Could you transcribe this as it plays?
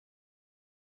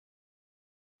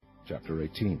Chapter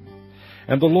 18.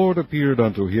 And the Lord appeared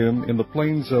unto him in the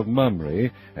plains of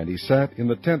Mamre, and he sat in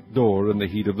the tent door in the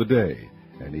heat of the day.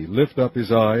 And he lifted up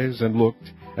his eyes, and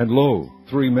looked, and lo,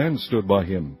 3 men stood by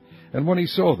him. And when he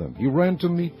saw them, he ran to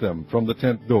meet them from the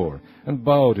tent door, and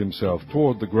bowed himself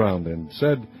toward the ground, and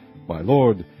said, My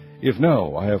Lord, if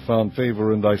now I have found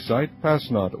favor in thy sight, pass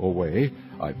not away,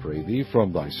 I pray thee,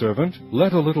 from thy servant.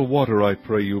 Let a little water, I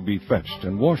pray you, be fetched,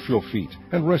 and wash your feet,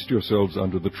 and rest yourselves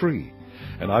under the tree.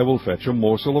 And I will fetch a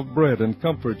morsel of bread, and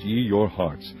comfort ye your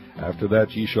hearts. After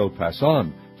that ye shall pass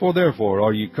on, for therefore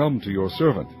are ye come to your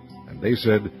servant. And they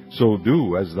said, So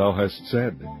do as thou hast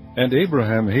said. And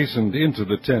Abraham hastened into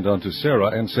the tent unto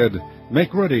Sarah, and said,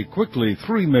 Make ready quickly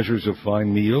 3 measures of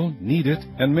fine meal, knead it,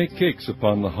 and make cakes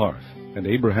upon the hearth. And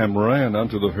Abraham ran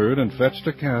unto the herd, and fetched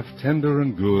a calf tender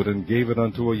and good, and gave it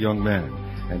unto a young man.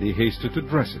 And he hasted to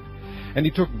dress it. And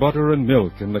he took butter and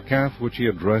milk, and the calf which he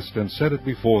had dressed, and set it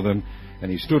before them.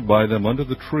 And he stood by them under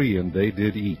the tree, and they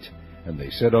did eat. And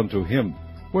they said unto him,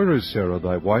 Where is Sarah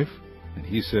thy wife? And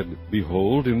he said,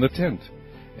 Behold, in the tent.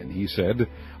 And he said,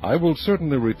 I will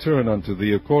certainly return unto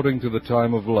thee according to the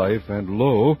time of life, and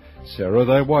lo, Sarah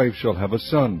thy wife shall have a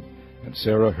son. And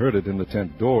Sarah heard it in the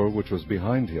tent door which was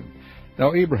behind him.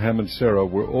 Now Abraham and Sarah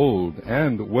were old,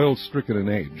 and well stricken in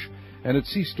age, and it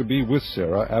ceased to be with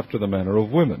Sarah after the manner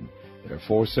of women.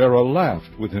 Therefore Sarah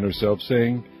laughed within herself,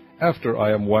 saying, After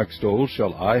I am waxed old,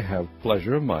 shall I have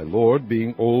pleasure, my Lord,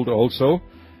 being old also?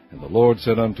 And the Lord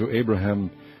said unto Abraham,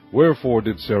 Wherefore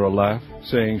did Sarah laugh,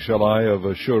 saying, Shall I of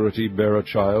a surety bear a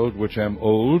child, which am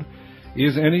old?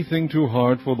 Is anything too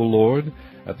hard for the Lord?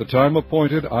 At the time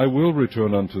appointed I will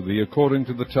return unto thee according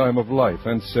to the time of life,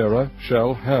 and Sarah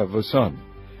shall have a son.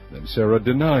 Then Sarah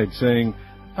denied, saying,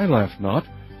 I laughed not,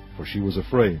 for she was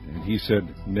afraid. And he said,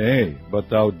 Nay, but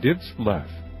thou didst laugh.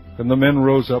 And the men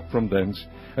rose up from thence,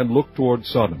 and looked toward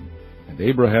Sodom. And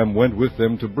Abraham went with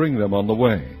them to bring them on the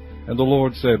way. And the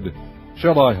Lord said,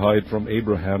 Shall I hide from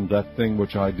Abraham that thing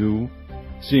which I do?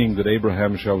 Seeing that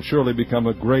Abraham shall surely become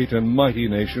a great and mighty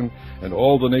nation, and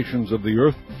all the nations of the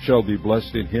earth shall be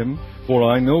blessed in him. For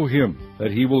I know him,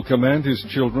 that he will command his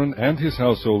children and his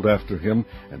household after him,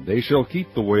 and they shall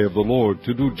keep the way of the Lord,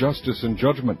 to do justice and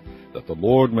judgment, that the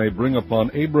Lord may bring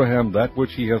upon Abraham that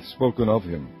which he hath spoken of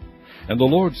him. And the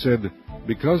Lord said,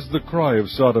 Because the cry of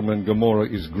Sodom and Gomorrah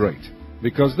is great,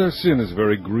 because their sin is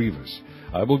very grievous,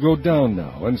 I will go down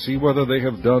now, and see whether they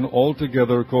have done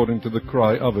altogether according to the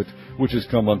cry of it, which is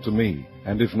come unto me.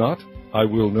 And if not, I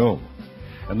will know.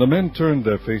 And the men turned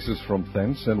their faces from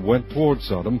thence, and went toward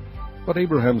Sodom. But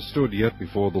Abraham stood yet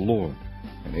before the Lord.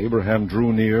 And Abraham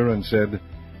drew near, and said,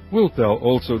 Wilt thou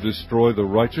also destroy the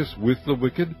righteous with the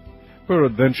wicked?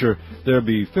 Peradventure there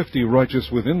be 50 righteous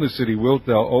within the city. Wilt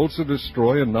thou also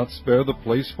destroy, and not spare the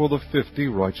place for the 50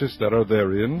 righteous that are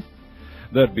therein?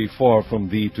 That be far from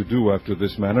thee to do after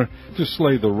this manner, to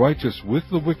slay the righteous with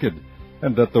the wicked,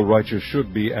 and that the righteous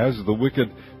should be as the wicked,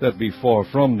 that be far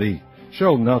from thee.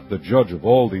 Shall not the judge of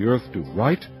all the earth do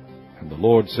right? And the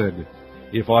Lord said,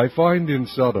 If I find in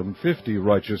Sodom 50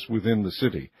 righteous within the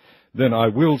city, then I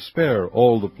will spare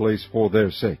all the place for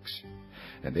their sakes.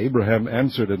 And Abraham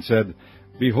answered and said,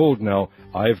 Behold now,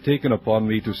 I have taken upon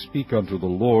me to speak unto the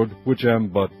Lord, which am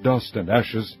but dust and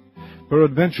ashes.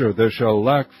 Peradventure there shall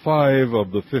lack 5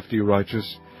 of the 50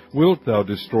 righteous. Wilt thou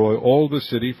destroy all the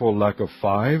city for lack of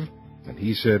 5? And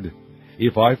he said,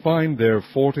 If I find there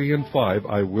 45,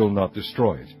 I will not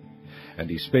destroy it. And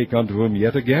he spake unto him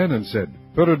yet again, and said,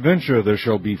 Peradventure there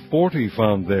shall be 40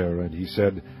 found there. And he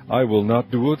said, I will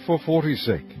not do it for 40's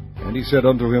sake. And he said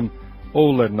unto him, O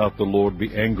let not the Lord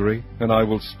be angry, and I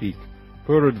will speak.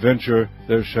 Peradventure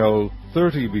there shall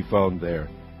 30 be found there.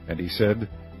 And he said,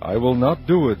 I will not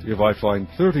do it if I find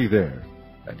 30 there.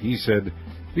 And he said,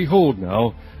 Behold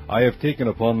now, I have taken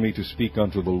upon me to speak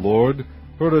unto the Lord.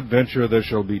 Peradventure there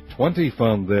shall be 20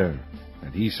 found there.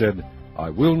 And he said, I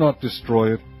will not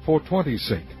destroy it for 20's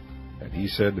sake. And he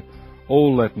said, O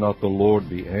let not the Lord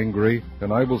be angry,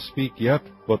 and I will speak yet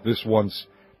but this once.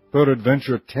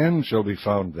 Peradventure 10 shall be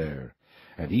found there.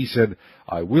 And he said,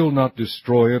 I will not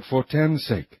destroy it for 10's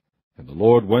sake. And the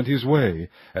Lord went his way,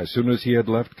 as soon as he had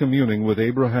left communing with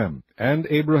Abraham. And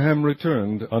Abraham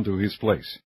returned unto his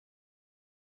place.